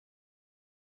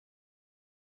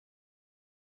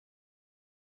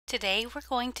Today we're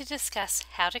going to discuss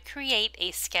how to create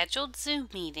a scheduled Zoom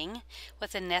meeting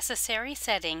with the necessary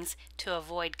settings to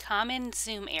avoid common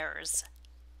Zoom errors.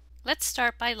 Let's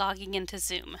start by logging into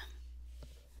Zoom.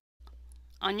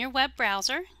 On your web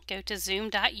browser, go to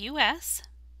zoom.us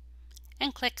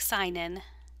and click Sign In.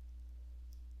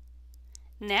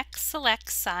 Next,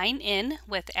 select Sign In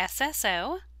with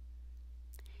SSO.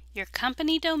 Your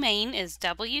company domain is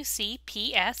WCPSMD.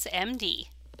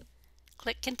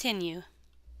 Click Continue.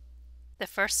 The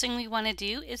first thing we want to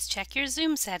do is check your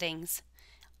Zoom settings.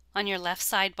 On your left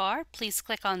sidebar, please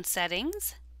click on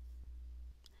Settings.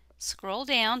 Scroll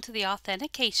down to the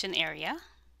Authentication area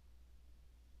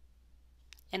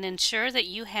and ensure that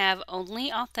you have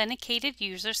only authenticated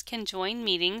users can join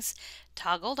meetings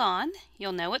toggled on.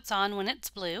 You'll know it's on when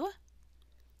it's blue.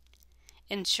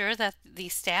 Ensure that the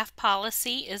staff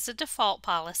policy is a default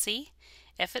policy.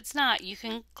 If it's not, you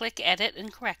can click Edit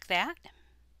and correct that.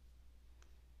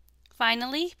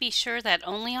 Finally, be sure that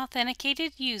only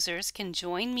authenticated users can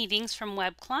join meetings from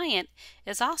Web Client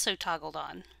is also toggled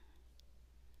on.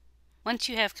 Once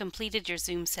you have completed your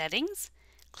Zoom settings,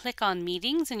 click on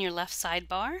Meetings in your left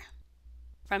sidebar.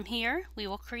 From here, we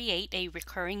will create a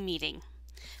recurring meeting.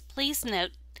 Please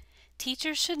note,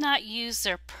 teachers should not use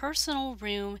their personal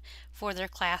room for their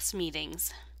class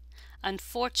meetings.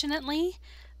 Unfortunately,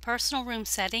 personal room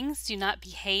settings do not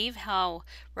behave how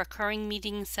recurring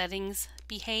meeting settings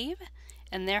behave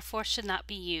and therefore should not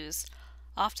be used.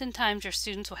 Oftentimes your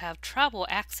students will have trouble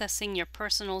accessing your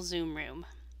personal Zoom room.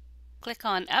 Click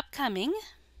on Upcoming.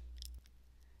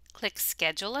 Click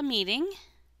Schedule a Meeting.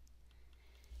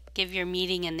 Give your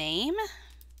meeting a name.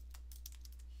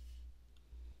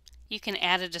 You can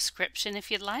add a description if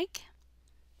you'd like.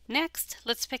 Next,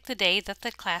 let's pick the day that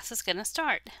the class is going to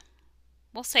start.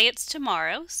 We'll say it's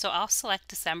tomorrow, so I'll select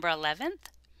December 11th.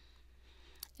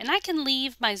 And I can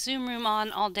leave my Zoom room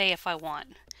on all day if I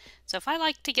want. So if I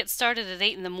like to get started at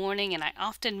 8 in the morning and I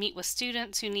often meet with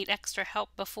students who need extra help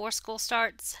before school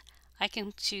starts, I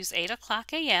can choose 8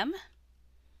 o'clock a.m.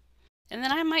 And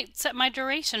then I might set my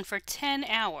duration for 10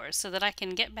 hours so that I can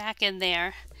get back in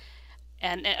there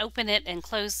and open it and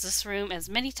close this room as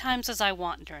many times as I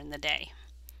want during the day.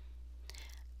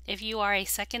 If you are a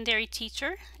secondary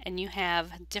teacher and you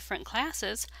have different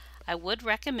classes, I would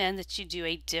recommend that you do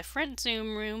a different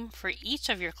Zoom room for each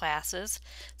of your classes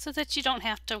so that you don't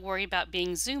have to worry about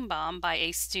being Zoom bombed by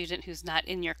a student who's not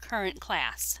in your current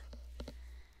class.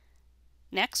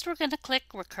 Next, we're going to click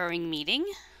Recurring Meeting.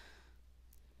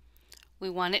 We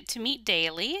want it to meet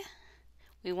daily.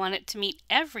 We want it to meet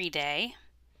every day.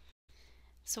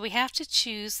 So we have to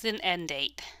choose an end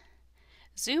date.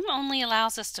 Zoom only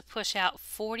allows us to push out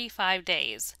 45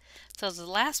 days, so the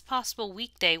last possible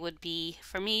weekday would be,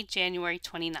 for me, January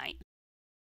 29th.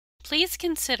 Please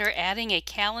consider adding a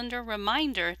calendar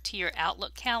reminder to your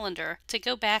Outlook calendar to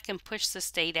go back and push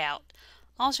this date out.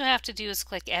 All you'll have to do is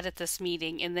click Edit this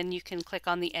meeting, and then you can click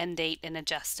on the end date and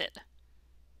adjust it.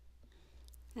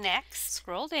 Next,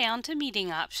 scroll down to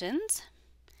Meeting Options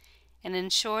and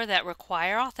ensure that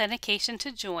Require Authentication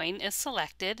to Join is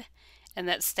selected and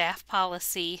that Staff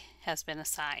Policy has been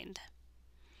assigned.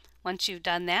 Once you've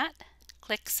done that,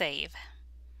 click Save.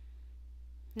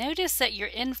 Notice that your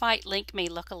invite link may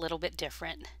look a little bit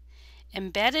different.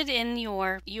 Embedded in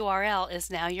your URL is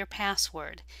now your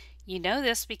password. You know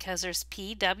this because there's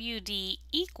PWD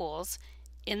equals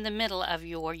in the middle of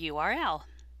your URL.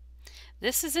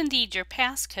 This is indeed your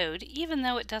passcode, even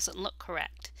though it doesn't look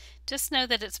correct. Just know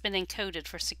that it's been encoded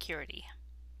for security.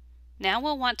 Now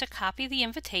we'll want to copy the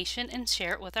invitation and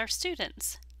share it with our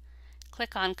students.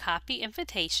 Click on Copy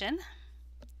Invitation.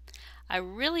 I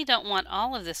really don't want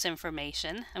all of this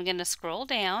information. I'm going to scroll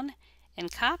down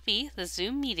and copy the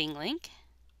Zoom meeting link.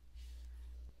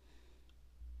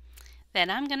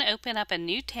 Then I'm going to open up a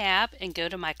new tab and go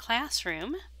to my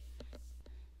classroom.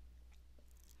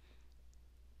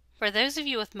 For those of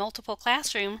you with multiple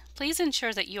classrooms, please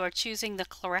ensure that you are choosing the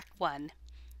correct one.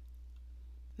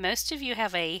 Most of you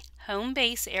have a home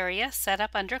base area set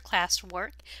up under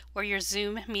classwork where your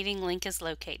Zoom meeting link is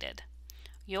located.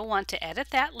 You'll want to edit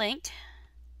that link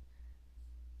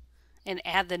and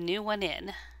add the new one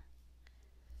in.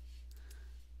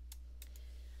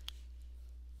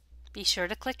 Be sure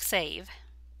to click Save.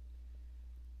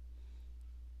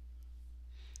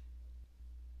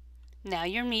 Now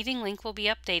your meeting link will be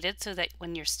updated so that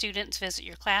when your students visit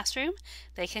your classroom,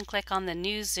 they can click on the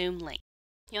new Zoom link.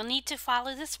 You'll need to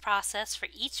follow this process for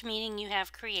each meeting you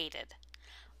have created.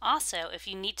 Also, if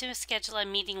you need to schedule a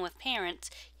meeting with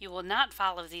parents, you will not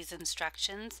follow these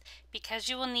instructions because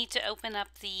you will need to open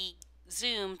up the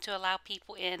Zoom to allow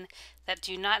people in that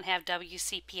do not have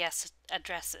WCPS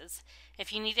addresses.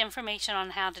 If you need information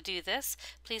on how to do this,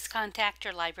 please contact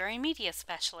your library media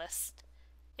specialist.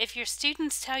 If your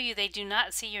students tell you they do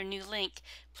not see your new link,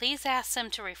 please ask them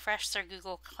to refresh their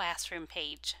Google Classroom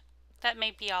page. That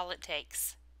may be all it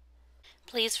takes.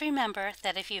 Please remember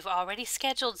that if you've already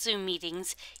scheduled Zoom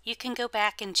meetings, you can go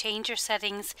back and change your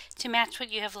settings to match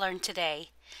what you have learned today.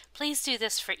 Please do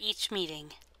this for each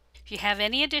meeting. If you have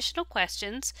any additional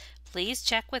questions, please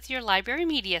check with your library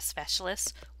media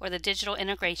specialist or the digital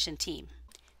integration team.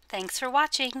 Thanks for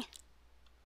watching.